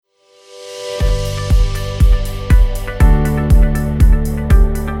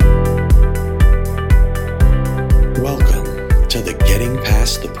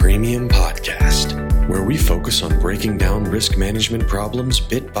focus on breaking down risk management problems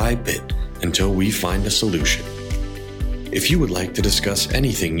bit by bit until we find a solution. If you would like to discuss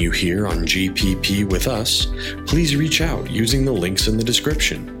anything you hear on GPP with us, please reach out using the links in the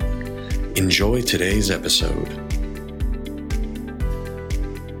description. Enjoy today's episode.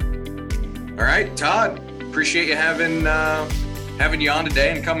 All right, Todd, appreciate you having you on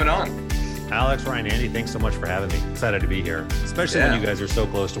today and coming on. Alex, Ryan, Andy, thanks so much for having me. Excited to be here, especially when you guys are so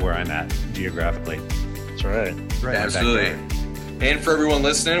close to where I'm at geographically. That's right. Absolutely. And for everyone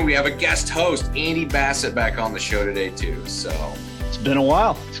listening, we have a guest host, Andy Bassett, back on the show today too. So it's been a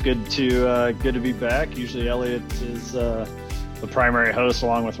while. It's good to be back. Usually Elliot is the primary host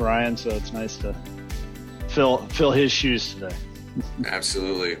along with Ryan, so it's nice to fill his shoes today.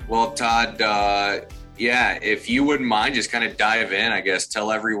 Absolutely. Well, Todd, if you wouldn't mind, just kind of dive in, I guess,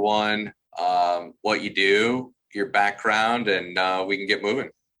 tell everyone what you do, your background, and we can get moving.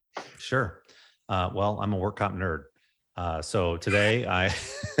 Sure. Well, I'm a work comp nerd. So today I'm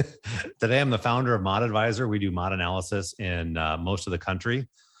the founder of Mod Advisor. We do mod analysis in most of the country.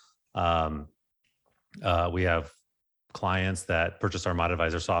 We have clients that purchase our Mod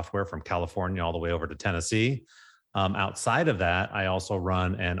Advisor software from California all the way over to Tennessee. Outside of that, I also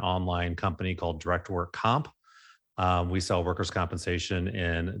run an online company called Direct Work Comp. We sell workers' compensation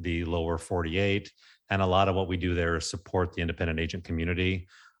in the lower 48. And a lot of what we do there is support the independent agent community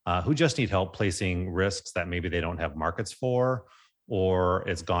who just need help placing risks that maybe they don't have markets for, or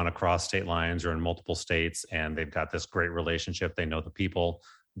it's gone across state lines or in multiple states, and they've got this great relationship. They know the people.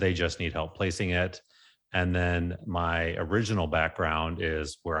 They just need help placing it. And then my original background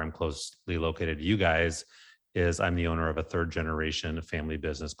is where I'm closely located to you guys, is I'm the owner of a third generation family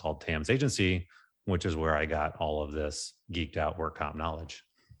business called Tams Agency, which is where I got all of this geeked out work comp knowledge.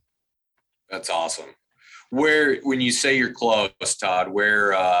 That's awesome. When you say you're close, Todd,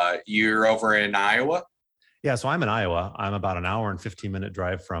 where you're over in Iowa? Yeah, so I'm in Iowa. I'm about an hour and 15-minute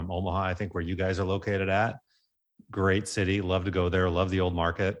drive from Omaha, I think, where you guys are located at. Great city. Love to go there. Love the old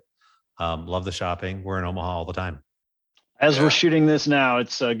market. Love the shopping. We're in Omaha all the time. As we're shooting this now,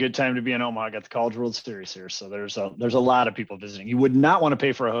 it's a good time to be in Omaha. I got the College World Series here, so there's a lot of people visiting. You would not want to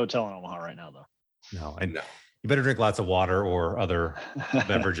pay for a hotel in Omaha right now, though. No. You better drink lots of water or other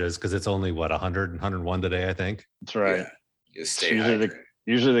beverages, because it's only 100, 101 today, I think. That's right. Yeah. It's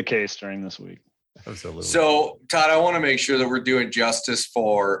usually the case during this week. Absolutely. So, Todd, I want to make sure that we're doing justice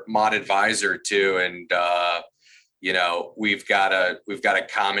for Mod Advisor too, and we've got a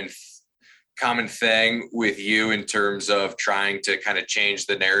common thing with you in terms of trying to kind of change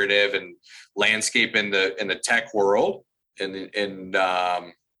the narrative and landscape in the tech world and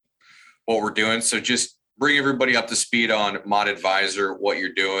what we're doing. So just bring everybody up to speed on Mod Advisor, what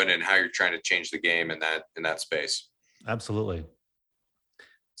you're doing and how you're trying to change the game in that space. Absolutely.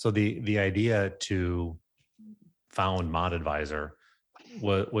 So the idea to found Mod Advisor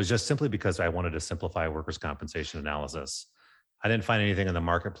was just simply because I wanted to simplify workers' compensation analysis. I didn't find anything in the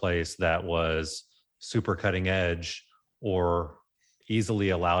marketplace that was super cutting edge or easily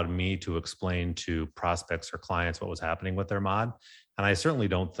allowed me to explain to prospects or clients what was happening with their mod. And I certainly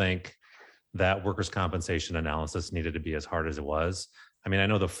don't think that workers' compensation analysis needed to be as hard as it was. I mean, I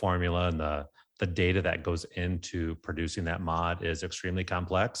know the formula and the data that goes into producing that mod is extremely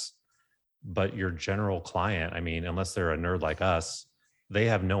complex, but your general client, I mean, unless they're a nerd like us, they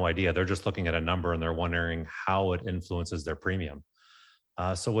have no idea. They're just looking at a number and they're wondering how it influences their premium.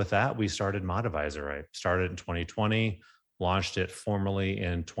 So with that, we started Mod Advisor. I started in 2020, launched it formally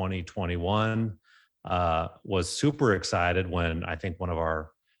in 2021, was super excited when I think one of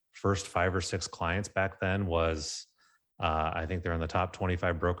our first 5 or 6 clients back then was, I think they're in the top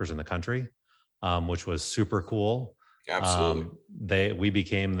 25 brokers in the country, which was super cool. Absolutely. We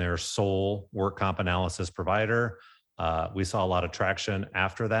became their sole work comp analysis provider. We saw a lot of traction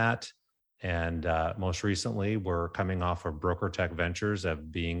after that. And most recently, we're coming off of Broker Tech Ventures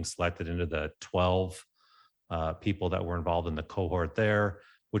of being selected into the 12 people that were involved in the cohort there,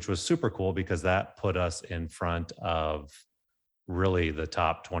 which was super cool because that put us in front of really the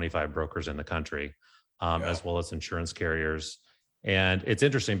top 25 brokers in the country, as well as insurance carriers. And it's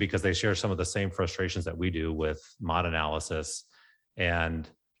interesting because they share some of the same frustrations that we do with mod analysis. And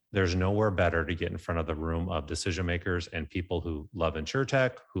there's nowhere better to get in front of the room of decision makers and people who love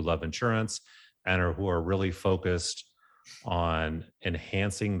InsurTech, who love insurance, and who are really focused on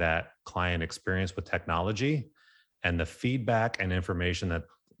enhancing that client experience with technology. And the feedback and information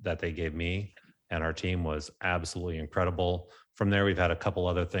that they gave me and our team was absolutely incredible. From there, we've had a couple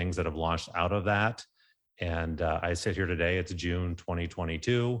other things that have launched out of that. And I sit here today, it's June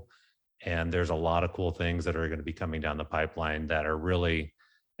 2022, and there's a lot of cool things that are going to be coming down the pipeline that are really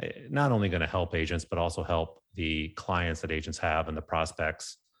not only going to help agents, but also help the clients that agents have and the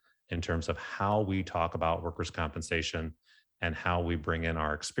prospects in terms of how we talk about workers' compensation and how we bring in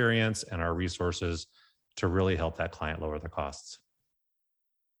our experience and our resources to really help that client lower their costs.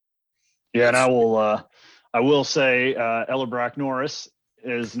 Yeah, and I will say Ella Brock Norris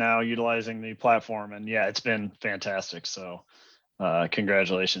is now utilizing the platform, and yeah, it's been fantastic. So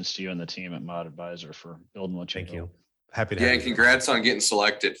congratulations to you and the team at Mod Advisor for building what you Thank built. you. Happy to Yeah, have and you. congrats on getting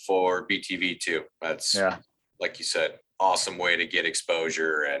selected for BTV too. That's, like you said, awesome way to get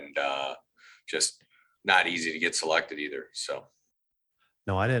exposure, and just not easy to get selected either. So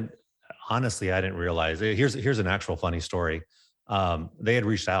No, I didn't. Honestly, I didn't realize. Here's an actual funny story. They had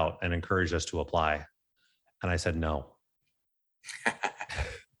reached out and encouraged us to apply, and I said no.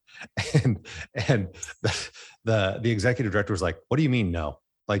 and the executive director was like, "What do you mean no?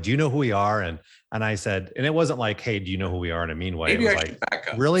 Like, do you know who we are?" And I said, and it wasn't like, "Hey, do you know who we are?" in a mean way. maybe It was I like, should back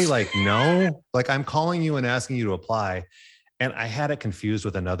up. really, like, no, like I'm calling you and asking you to apply. And I had it confused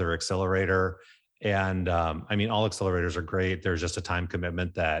with another accelerator. And I mean, all accelerators are great. There's just a time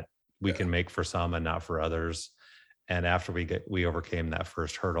commitment that we can make for some and not for others. And after we overcame that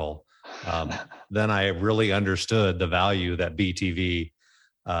first hurdle, then I really understood the value that BTV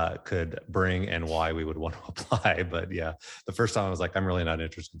could bring and why we would want to apply. But yeah, the first time I was like, I'm really not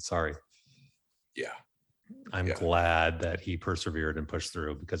interested. Sorry. Yeah. I'm glad that he persevered and pushed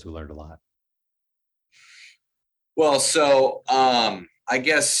through because we learned a lot. Well, so I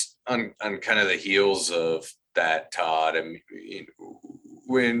guess on kind of the heels of that, Todd, I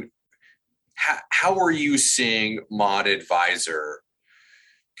mean, how are you seeing Mod Advisor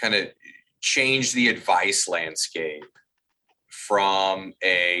kind of change the advice landscape from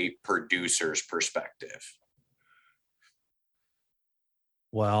a producer's perspective?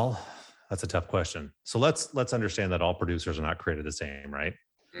 Well, that's a tough question. So let's understand that all producers are not created the same, right?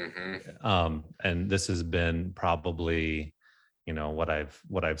 Mm-hmm. And this has been probably, what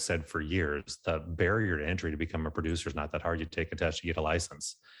I've said for years. The barrier to entry to become a producer is not that hard. You take a test, you get a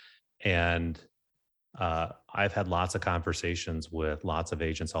license. And I've had lots of conversations with lots of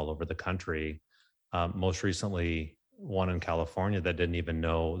agents all over the country. Most recently, one in California that didn't even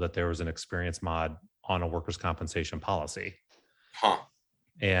know that there was an experience mod on a workers' compensation policy. Huh.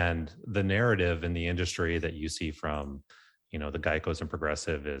 And the narrative in the industry that you see from, the Geicos and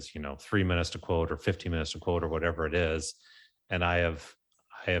Progressive is, 3 minutes to quote or 15 minutes to quote or whatever it is. And I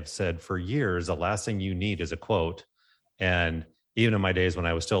have said for years, the last thing you need is a quote. And even in my days when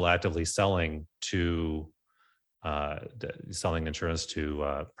I was still actively selling insurance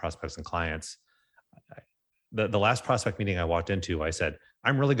to prospects and clients, the last prospect meeting I walked into, I said,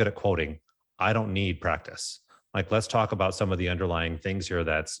 I'm really good at quoting. I don't need practice. Like, let's talk about some of the underlying things here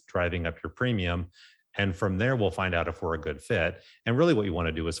that's driving up your premium. And from there, we'll find out if we're a good fit. And really what you want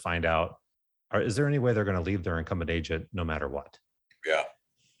to do is find out, is there any way they're going to leave their incumbent agent no matter what? Yeah.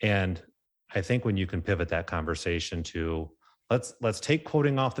 And I think when you can pivot that conversation to, let's take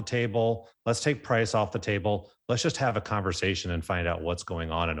quoting off the table, let's take price off the table, let's just have a conversation and find out what's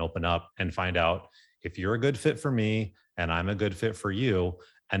going on and open up and find out if you're a good fit for me and I'm a good fit for you.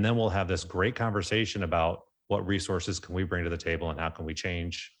 And then we'll have this great conversation about what resources can we bring to the table and how can we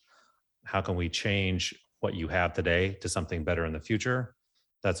change what you have today to something better in the future.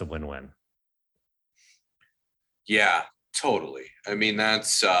 That's a win-win. Yeah, totally. I mean,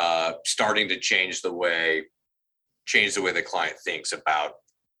 that's starting to change the way the client thinks about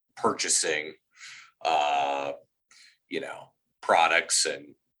purchasing, products and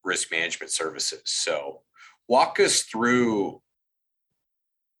risk management services. So walk us through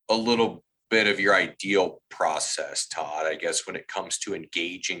a little bit of your ideal process, Todd, I guess, when it comes to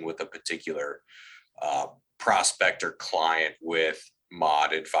engaging with a particular prospect or client with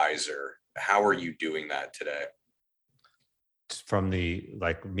Mod Advisor. How are you doing that today? From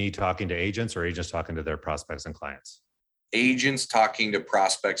me talking to agents or agents talking to their prospects and clients? Agents talking to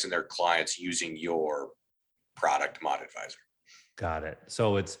prospects and their clients using your product, Mod Advisor. Got it.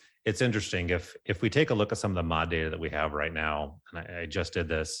 So it's interesting. If we take a look at some of the mod data that we have right now, and I just did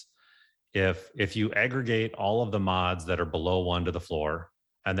this, if you aggregate all of the mods that are below 1 to the floor,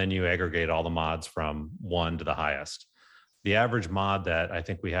 and then you aggregate all the mods from 1 to the highest, the average mod that I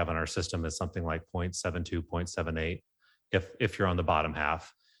think we have in our system is something like 0.72, 0.78 if you're on the bottom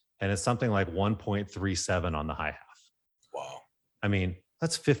half, and it's something like 1.37 on the high half. Wow. I mean,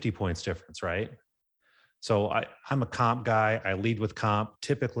 that's 50 points difference, right? So I'm a comp guy. I lead with comp.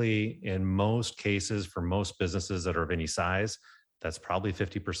 Typically, in most cases, for most businesses that are of any size, that's probably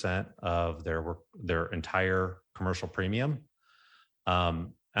 50% of their entire commercial premium.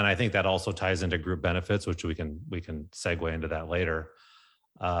 And I think that also ties into group benefits, which we can segue into that later.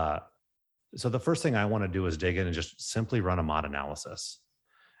 So the first thing I want to do is dig in and just simply run a mod analysis.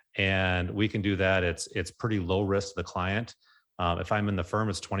 And we can do that. It's pretty low risk to the client. If I'm in the firm,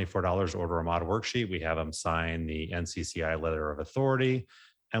 it's $24 to order a mod worksheet. We have them sign the NCCI letter of authority,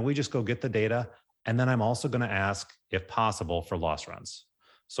 and we just go get the data. And then I'm also going to ask, if possible, for loss runs.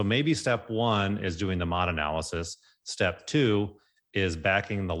 So maybe step one is doing the mod analysis. Step two is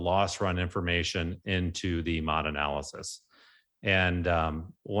backing the loss run information into the mod analysis. And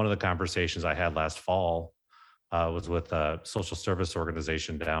one of the conversations I had last fall was with a social service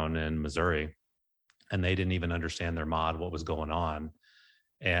organization down in Missouri, and they didn't even understand their mod, what was going on.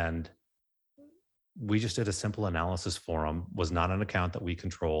 And we just did a simple analysis for them. Was not an account that we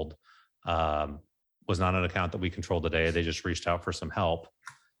controlled. Today. They just reached out for some help.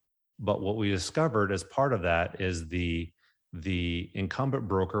 But what we discovered as part of that is the incumbent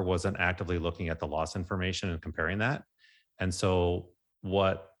broker wasn't actively looking at the loss information and comparing that. And so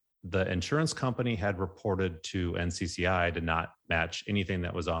what the insurance company had reported to NCCI did not match anything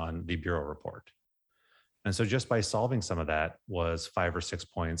that was on the bureau report. And so just by solving some of that was 5 or 6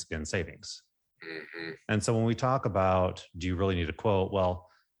 points in savings. Mm-hmm. And so when we talk about, do you really need a quote? Well,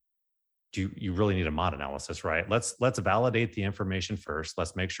 do you really need a mod analysis, right? Let's validate the information first.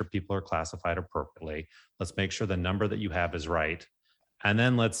 Let's make sure people are classified appropriately. Let's make sure the number that you have is right. And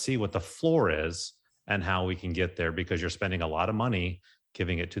then let's see what the floor is and how we can get there, because you're spending a lot of money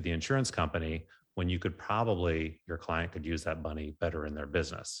giving it to the insurance company when you could probably, your client could use that money better in their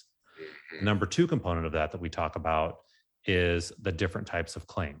business. Mm-hmm. Number two component of that we talk about is the different types of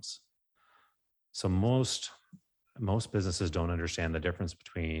claims. So most businesses don't understand the difference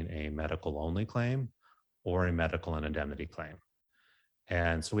between a medical only claim or a medical and indemnity claim.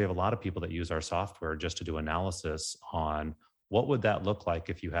 And so we have a lot of people that use our software just to do analysis on what would that look like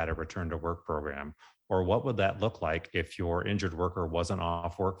if you had a return to work program, or what would that look like if your injured worker wasn't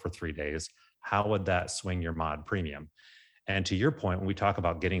off work for 3 days? How would that swing your mod premium? And to your point, when we talk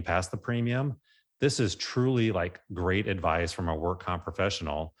about getting past the premium, this is truly like great advice from a work comp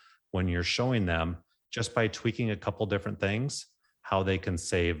professional when you're showing them, just by tweaking a couple different things, how they can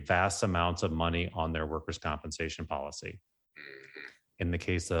save vast amounts of money on their workers' compensation policy. In the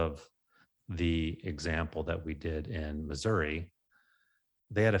case of the example that we did in Missouri,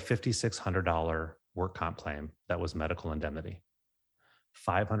 they had a $5,600 work comp claim that was medical indemnity.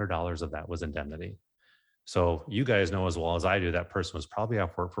 $500 of that was indemnity. So you guys know as well as I do, that person was probably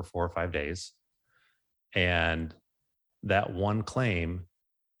off work for 4 or 5 days. And that one claim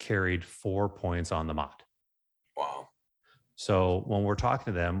carried 4 points on the mod. Wow. So when we're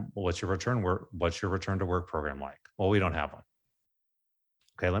talking to them, what's your return to work program like? Well, we don't have one.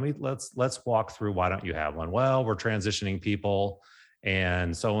 Okay, let's walk through, why don't you have one? Well, we're transitioning people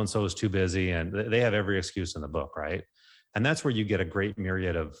and so is too busy, and they have every excuse in the book, right? And that's where you get a great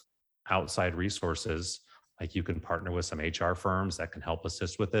myriad of outside resources. Like you can partner with some HR firms that can help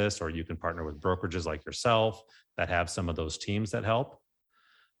assist with this, or you can partner with brokerages like yourself that have some of those teams that help.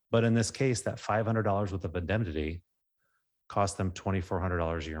 But in this case, that $500 worth of indemnity cost them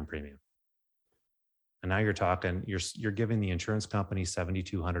 $2,400 a year in premium. And now you're talking, you're giving the insurance company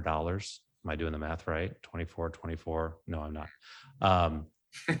 $7,200. Am I doing the math right? 24. No, I'm not.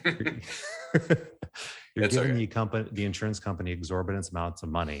 You're giving the insurance company exorbitant amounts of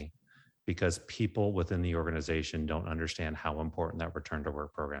money because people within the organization don't understand how important that return to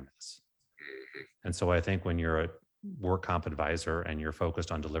work program is. And so I think when you're a work comp advisor and you're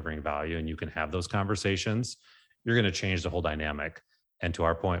focused on delivering value and you can have those conversations, you're going to change the whole dynamic. And to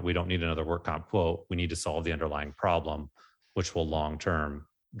our point, we don't need another work comp quote. We need to solve the underlying problem, which will long-term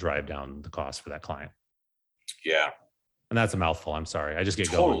drive down the cost for that client. Yeah. And that's a mouthful. I'm sorry. I just get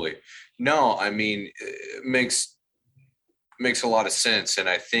totally going. No, I mean, it makes a lot of sense. And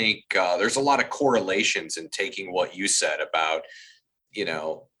I think there's a lot of correlations in taking what you said about,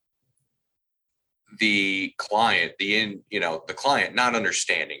 the client, the client not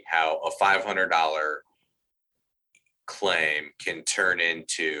understanding how a $500 claim can turn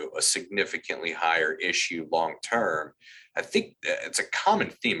into a significantly higher issue long term. I think it's a common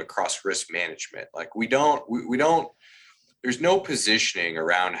theme across risk management. Like we don't, there's no positioning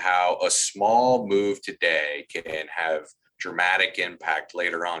around how a small move today can have dramatic impact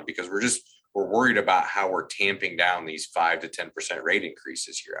later on, because we're worried about how we're tamping down these 5 to 10% rate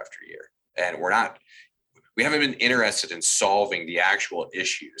increases year after year. And we haven't been interested in solving the actual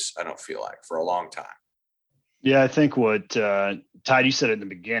issues, I don't feel like, for a long time. Yeah, I think what Todd, you said at the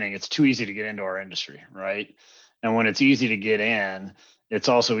beginning, it's too easy to get into our industry, right? And when it's easy to get in, it's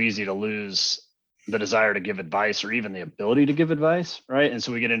also easy to lose the desire to give advice or even the ability to give advice, right? And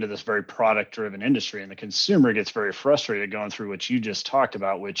so we get into this very product-driven industry, and the consumer gets very frustrated going through what you just talked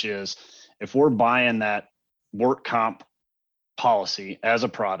about, which is if we're buying that work comp policy as a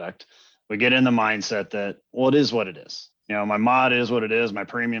product, we get in the mindset that, well, it is what it is. My mod is what it is. My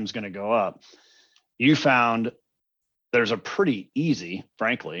premium's going to go up. You found there's a pretty easy,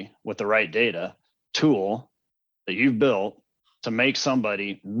 frankly, with the right data tool that you've built to make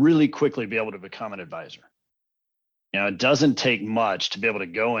somebody really quickly be able to become an advisor. It doesn't take much to be able to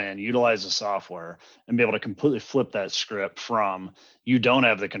go in, utilize the software, and be able to completely flip that script from you don't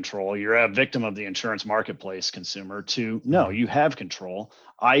have the control, you're a victim of the insurance marketplace consumer, to no, you have control.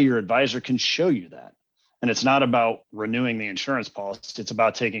 Your advisor, can show you that. And it's not about renewing the insurance policy. It's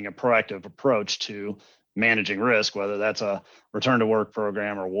about taking a proactive approach to managing risk, whether that's a return to work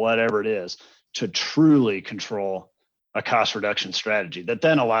program or whatever it is, to truly control a cost reduction strategy that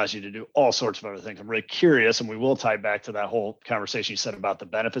then allows you to do all sorts of other things. I'm really curious, and we will tie back to that whole conversation you said about the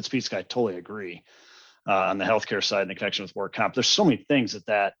benefits piece. I totally agree on the healthcare side and the connection with work comp. There's so many things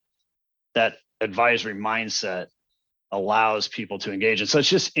that advisory mindset allows people to engage in. So it's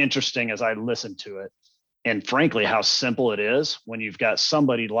just interesting as I listen to it, and frankly, how simple it is when you've got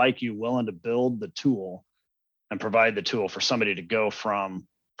somebody like you willing to build the tool and provide the tool for somebody to go from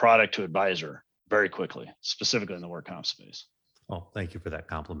product to advisor very quickly, specifically in the work comp space. Oh, thank you for that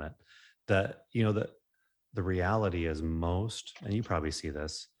compliment. The reality is most, and you probably see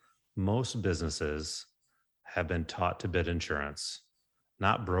this, most businesses have been taught to bid insurance,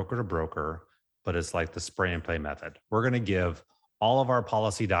 not broker to broker, but it's like the spray and play method. We're going to give all of our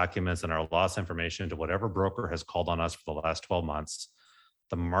policy documents and our loss information to whatever broker has called on us for the last 12 months.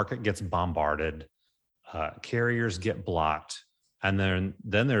 The market gets bombarded, carriers get blocked. And then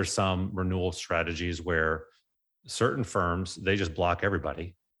there's some renewal strategies where certain firms, they just block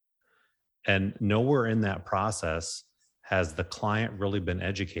everybody. And nowhere in that process has the client really been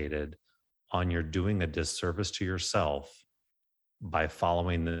educated on you're doing a disservice to yourself by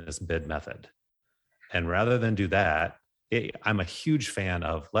following this bid method. And rather than do that, I'm a huge fan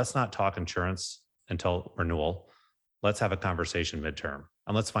of, let's not talk insurance until renewal. Let's have a conversation midterm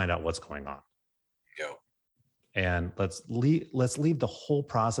and let's find out what's going on. Go. And let's leave the whole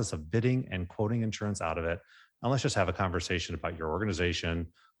process of bidding and quoting insurance out of it. And let's just have a conversation about your organization,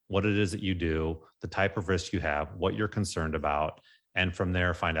 what it is that you do, the type of risk you have, what you're concerned about. And from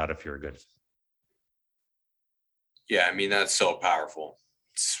there, find out if you're a good fit. Yeah, I mean, that's so powerful.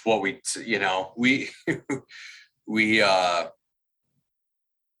 It's what we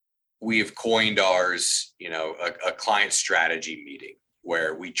have coined ours, a client strategy meeting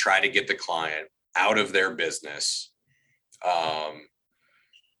where we try to get the client out of their business,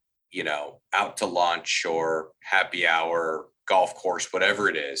 out to lunch or happy hour, golf course, whatever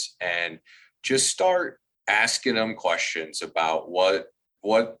it is, and just start asking them questions about what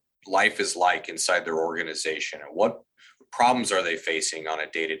life is like inside their organization and what problems are they facing on a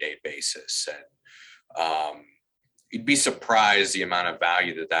day-to-day basis. And you'd be surprised the amount of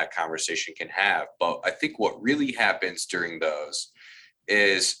value that conversation can have. But I think what really happens during those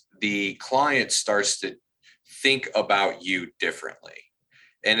is the client starts to think about you differently,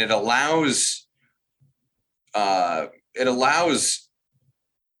 and it allows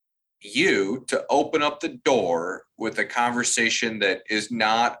you to open up the door with a conversation that is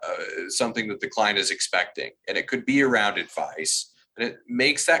not something that the client is expecting, and it could be around advice, and it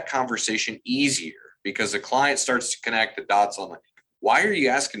makes that conversation easier because the client starts to connect the dots on, like, why are you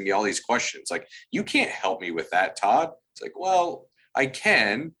asking me all these questions? Like, you can't help me with that, Todd. It's like, well, I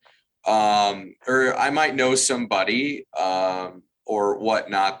can, or I might know somebody or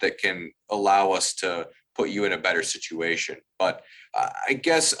whatnot that can allow us to put you in a better situation. But I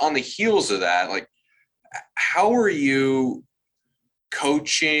guess on the heels of that, like, how are you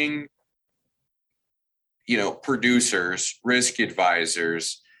coaching, producers, risk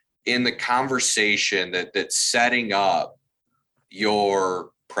advisors in the conversation that's setting up your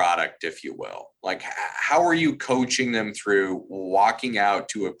product, if you will? Like, how are you coaching them through walking out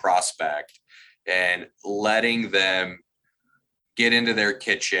to a prospect and letting them get into their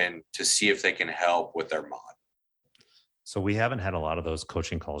kitchen to see if they can help with their mod? So we haven't had a lot of those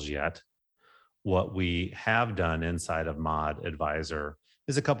coaching calls yet. What we have done inside of Mod Advisor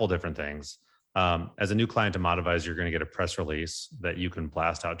is a couple different things. As a new client to Mod Advisor, you're going to get a press release that you can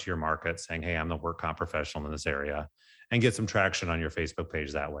blast out to your market saying, hey, I'm the work comp professional in this area, and get some traction on your Facebook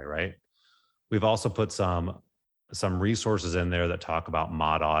page that way, right? We've also put some resources in there that talk about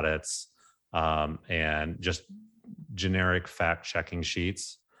mod audits and just generic fact checking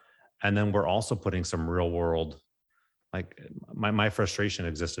sheets. And then we're also putting some real world, like my frustration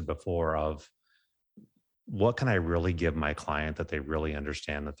existed before of, what can I really give my client that they really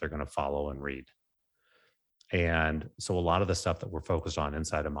understand that they're going to follow and read? And so a lot of the stuff that we're focused on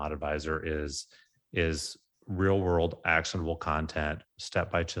inside of ModAdvisor is real world actionable content,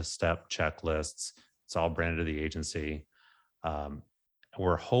 step-by-step checklists. It's all branded to the agency.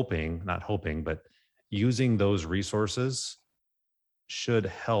 We're not hoping, but using those resources should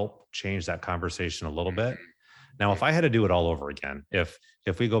help change that conversation a little bit. Now, if I had to do it all over again, if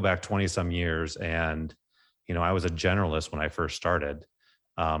we go back 20 some years and, I was a generalist when I first started,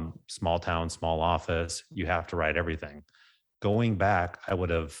 small town, small office, you have to write everything. Going back, I would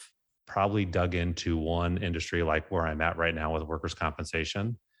have probably dug into one industry like where I'm at right now with workers'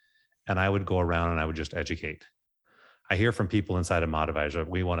 compensation, and I would go around and I would just educate. I hear from people inside of ModAdvisor,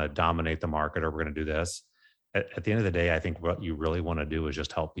 we want to dominate the market or we're going to do this. At the end of the day, I think what you really want to do is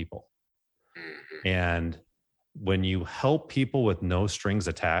just help people. And when you help people with no strings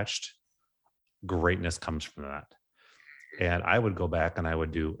attached, greatness comes from that. And I would go back and I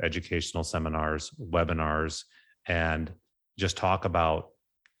would do educational seminars, webinars, and just talk about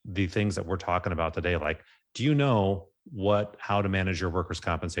the things that we're talking about today. Like, do you know how to manage your workers'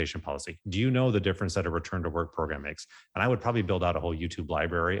 compensation policy? Do you know the difference that a return to work program makes? And I would probably build out a whole YouTube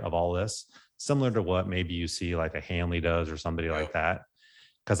library of all this, similar to what maybe you see like a Hanley does or somebody like that.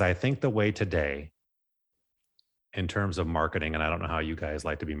 Because I think the way today, in terms of marketing, and I don't know how you guys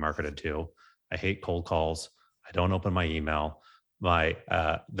like to be marketed to, I hate cold calls. I don't open my email.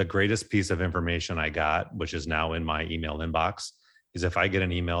 The greatest piece of information I got, which is now in my email inbox, is if I get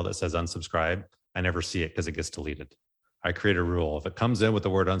an email that says unsubscribe, I never see it because it gets deleted. I create a rule. If it comes in with the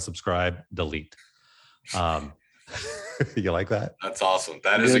word unsubscribe, delete. You like that? That's awesome.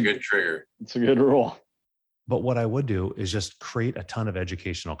 That is a good trigger. It's a good rule. But what I would do is just create a ton of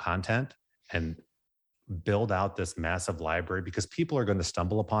educational content and build out this massive library, because people are going to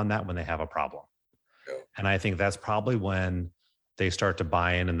stumble upon that when they have a problem. Yeah. And I think that's probably when they start to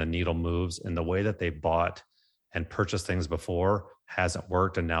buy in and the needle moves, and the way that they bought and purchased things before hasn't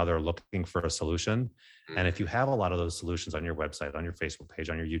worked. And now they're looking for a solution. And if you have a lot of those solutions on your website, on your Facebook page,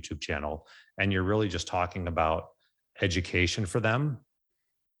 on your YouTube channel, and you're really just talking about education for them,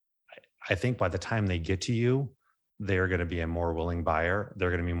 I think by the time they get to you, they're going to be a more willing buyer.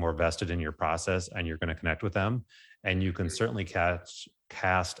 They're going to be more vested in your process, and you're going to connect with them. And you can certainly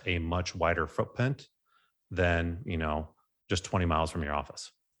cast a much wider footprint than, just 20 miles from your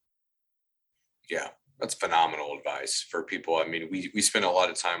office. Yeah, that's phenomenal advice for people. I mean, we spend a lot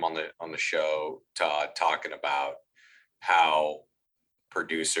of time on the show, Todd, talking about how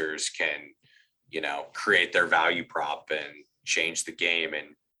producers can, create their value prop and change the game and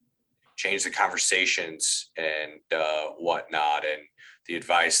change the conversations and whatnot. And the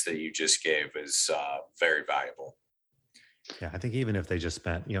advice that you just gave is very valuable. Yeah, I think even if they just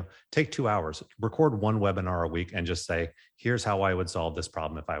spent, take 2 hours, record one webinar a week and just say, here's how I would solve this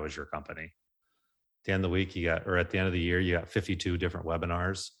problem if I was your company. At the end of the week, at the end of the year, you got 52 different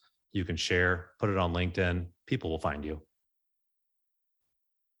webinars you can share, put it on LinkedIn. People will find you.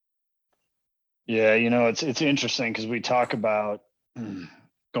 Yeah, it's interesting because we talk about,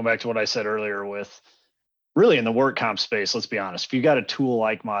 going back to what I said earlier with really in the work comp space, let's be honest, if you got a tool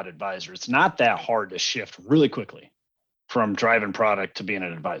like ModAdvisor, it's not that hard to shift really quickly from driving product to being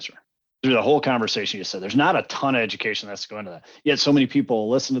an advisor. Through the whole conversation you said, there's not a ton of education that's going to that. Yet so many people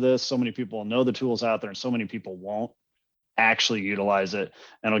listen to this, so many people know the tools out there, and so many people won't actually utilize it,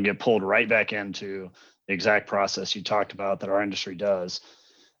 and it'll get pulled right back into the exact process you talked about that our industry does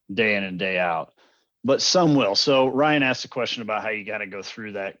day in and day out. But some will. So Ryan asked a question about how you got to go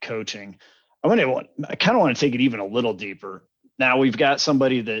through that coaching. I kind of want to take it even a little deeper. Now we've got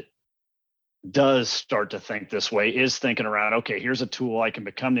somebody that does start to think this way, is thinking around, okay, here's a tool. I can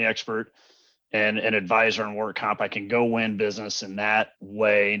become the expert and an advisor in work comp. I can go win business in that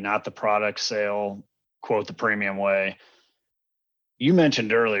way, not the product sale, quote, the premium way. You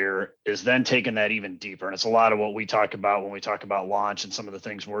mentioned earlier is then taking that even deeper. And it's a lot of what we talk about when we talk about launch, and some of the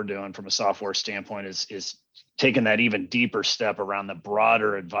things we're doing from a software standpoint is taking that even deeper step around the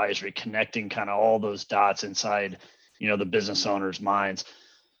broader advisory, connecting kind of all those dots inside, the business owner's minds.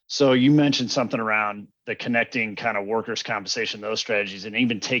 So you mentioned something around the connecting kind of workers' compensation, those strategies, and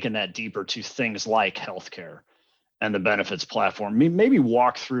even taking that deeper to things like healthcare and the benefits platform. Maybe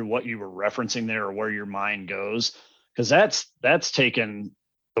walk through what you were referencing there, or where your mind goes, because that's taken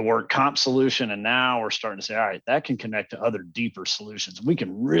the work comp solution, and now we're starting to say, all right, that can connect to other deeper solutions. We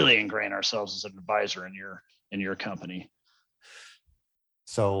can really ingrain ourselves as an advisor in your company.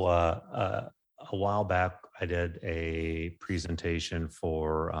 So a while back, I did a presentation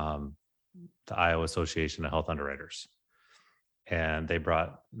for the Iowa Association of Health Underwriters, and they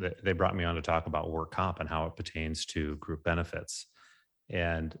brought me on to talk about work comp and how it pertains to group benefits.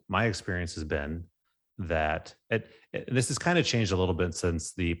 And my experience has been that this has kind of changed a little bit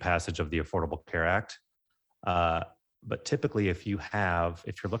since the passage of the Affordable Care Act. But typically, if you're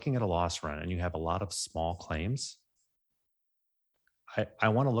looking at a loss run and you have a lot of small claims, I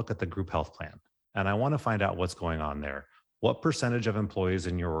want to look at the group health plan and I want to find out what's going on there. What percentage of employees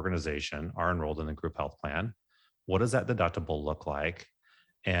in your organization are enrolled in the group health plan? What does that deductible look like?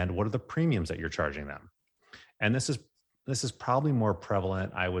 And what are the premiums that you're charging them? And this is probably more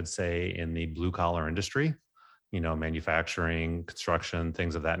prevalent, I would say, in the blue collar industry, manufacturing, construction,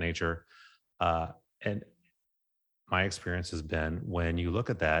 things of that nature. And my experience has been when you look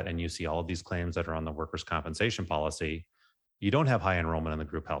at that and you see all of these claims that are on the workers' compensation policy, you don't have high enrollment in the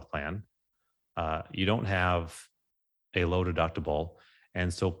group health plan. You don't have a low deductible.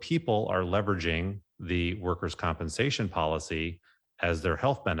 And so people are leveraging the workers' compensation policy as their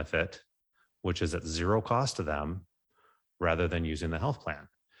health benefit, which is at zero cost to them, rather than using the health plan.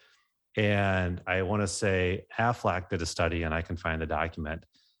 And I want to say Aflac did a study, and I can find the document.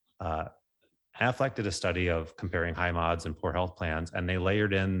 Aflac did a study of comparing high mods and poor health plans, and they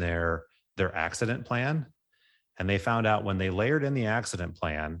layered in their accident plan. And they found out when they layered in the accident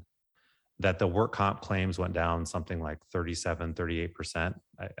plan that the work comp claims went down something like 37, 38%.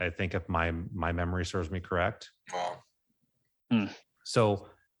 I think if my memory serves me correct. Wow. So,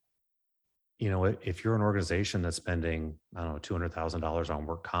 if you're an organization that's spending, I don't know, $200,000 on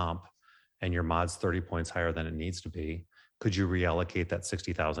work comp and your mod's 30 points higher than it needs to be, could you reallocate that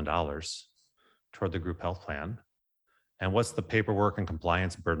 $60,000 toward the group health plan? And what's the paperwork and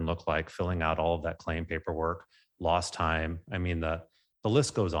compliance burden look like, filling out all of that claim paperwork, lost time? I mean, the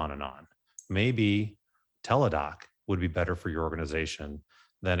list goes on and on. Maybe Teladoc would be better for your organization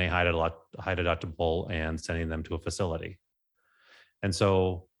than a high deductible and sending them to a facility. And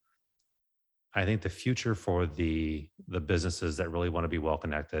so I think the future for the businesses that really want to be well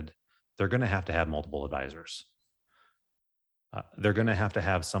connected, they're going to have multiple advisors. They're going to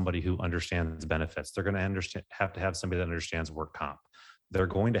have somebody who understands benefits. They're going to have somebody that understands work comp. They're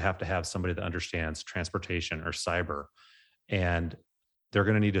going to have somebody that understands transportation or cyber. And they're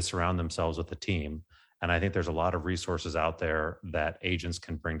going to need to surround themselves with a team. And I think there's a lot of resources out there that agents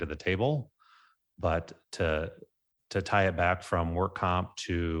can bring to the table. But to tie it back from work comp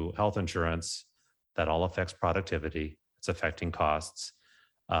to health insurance, that all affects productivity. It's affecting costs.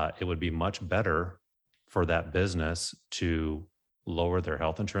 It would be much better for that business to lower their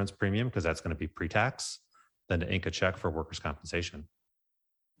health insurance premium, because that's going to be pre-tax, than to ink a check for workers' compensation.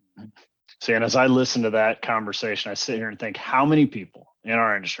 See, and as I listen to that conversation, I sit here and think, how many people in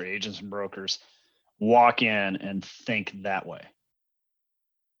our industry, agents and brokers, walk in and think that way?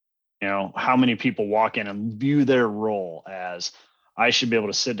 How many people walk in and view their role as, I should be able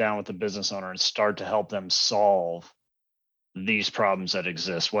to sit down with the business owner and start to help them solve these problems that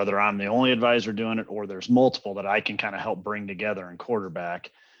exist, whether I'm the only advisor doing it or there's multiple that I can kind of help bring together and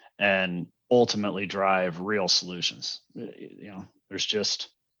quarterback and ultimately drive real solutions.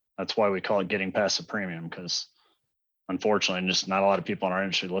 That's why we call it getting past the premium, because unfortunately, just not a lot of people in our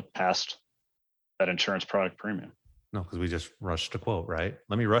industry look past that insurance product premium. No, because we just rush to quote, right?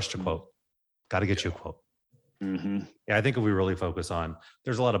 Let me rush to quote. Got to get you a quote. Mm-hmm. Yeah, I think if we really focus on,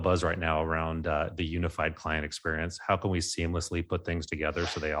 there's a lot of buzz right now around the unified client experience. How can we seamlessly put things together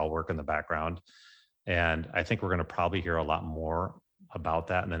so they all work in the background? And I think we're going to probably hear a lot more about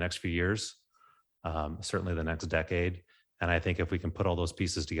that in the next few years, certainly the next decade. And I think if we can put all those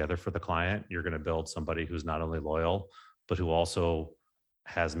pieces together for the client, you're going to build somebody who's not only loyal, but who also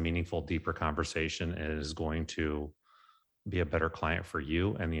has meaningful, deeper conversation and is going to be a better client for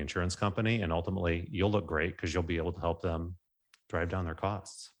you and the insurance company. And ultimately, you'll look great because you'll be able to help them drive down their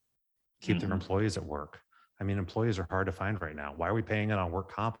costs, keep their employees at work. I mean, employees are hard to find right now. Why are we paying it on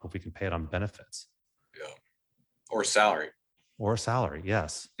work comp if we can pay it on benefits? Yeah. Or salary. Or salary,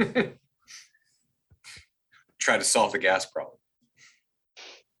 yes. Try to solve the gas problem.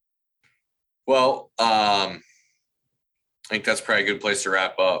 Well, I think that's probably a good place to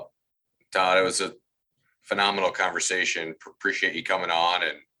wrap up. Todd, it was a phenomenal conversation. Appreciate you coming on,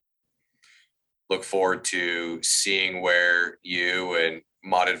 and look forward to seeing where you and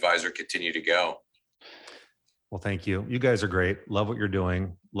Mod Advisor continue to go. Well, thank you. You guys are great. Love what you're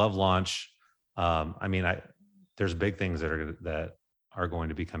doing. Love Launch. There's big things that are going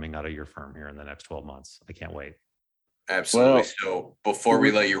to be coming out of your firm here in the next 12 months. I can't wait. Absolutely. Well, so before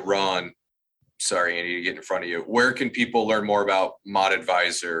we let you run, sorry, Andy, to get in front of you, where can people learn more about Mod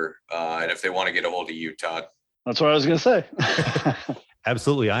Advisor? And if they want to get a hold of you, Todd? That's what I was going to say.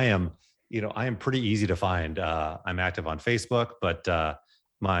 Absolutely. I am pretty easy to find. I'm active on Facebook, but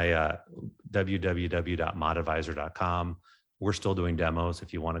my www.modadvisor.com. We're still doing demos.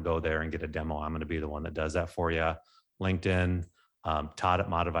 If you want to go there and get a demo, I'm going to be the one that does that for you. LinkedIn,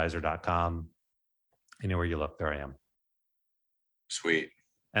 Todd@modadvisor.com. Anywhere you look, there I am. Sweet.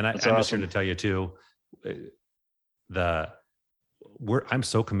 And I'm just here to tell you too, I'm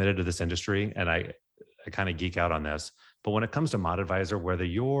so committed to this industry, and I kind of geek out on this. But when it comes to ModAdvisor, whether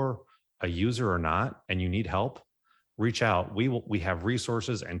you're a user or not, and you need help, reach out. We have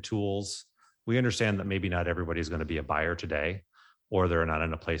resources and tools. We understand that maybe not everybody is going to be a buyer today, or they're not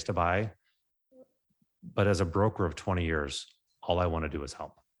in a place to buy. But as a broker of 20 years, all I want to do is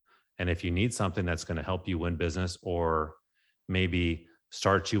help. And if you need something that's going to help you win business, or maybe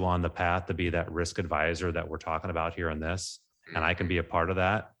start you on the path to be that risk advisor that we're talking about here in this, and I can be a part of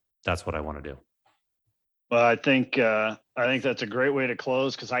that, that's what I want to do. Well, I think that's a great way to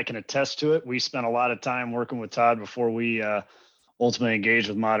close, because I can attest to it. We spent a lot of time working with Todd before we ultimately engaged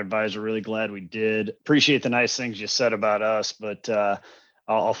with ModAdvisor. Really glad we did. Appreciate the nice things you said about us, but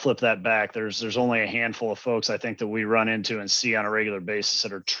I'll flip that back. There's only a handful of folks I think that we run into and see on a regular basis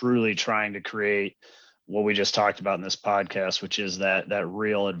that are truly trying to create what we just talked about in this podcast, which is that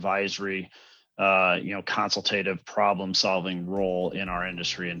real advisory, consultative problem-solving role in our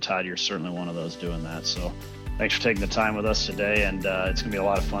industry. And Todd, you're certainly one of those doing that. So thanks for taking the time with us today. And it's going to be a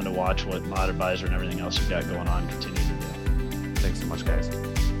lot of fun to watch what ModAdvisor and everything else you've got going on continue to do. Thanks so much, guys.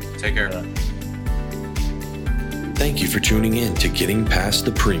 Take care. Thank you for tuning in to Getting Past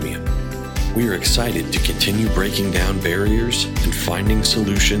the Premium. We are excited to continue breaking down barriers and finding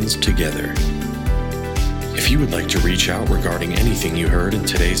solutions together. If you would like to reach out regarding anything you heard in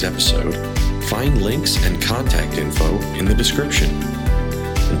today's episode, find links and contact info in the description.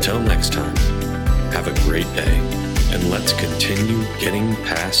 Until next time, have a great day, and let's continue getting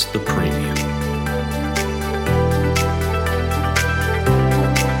past the premium.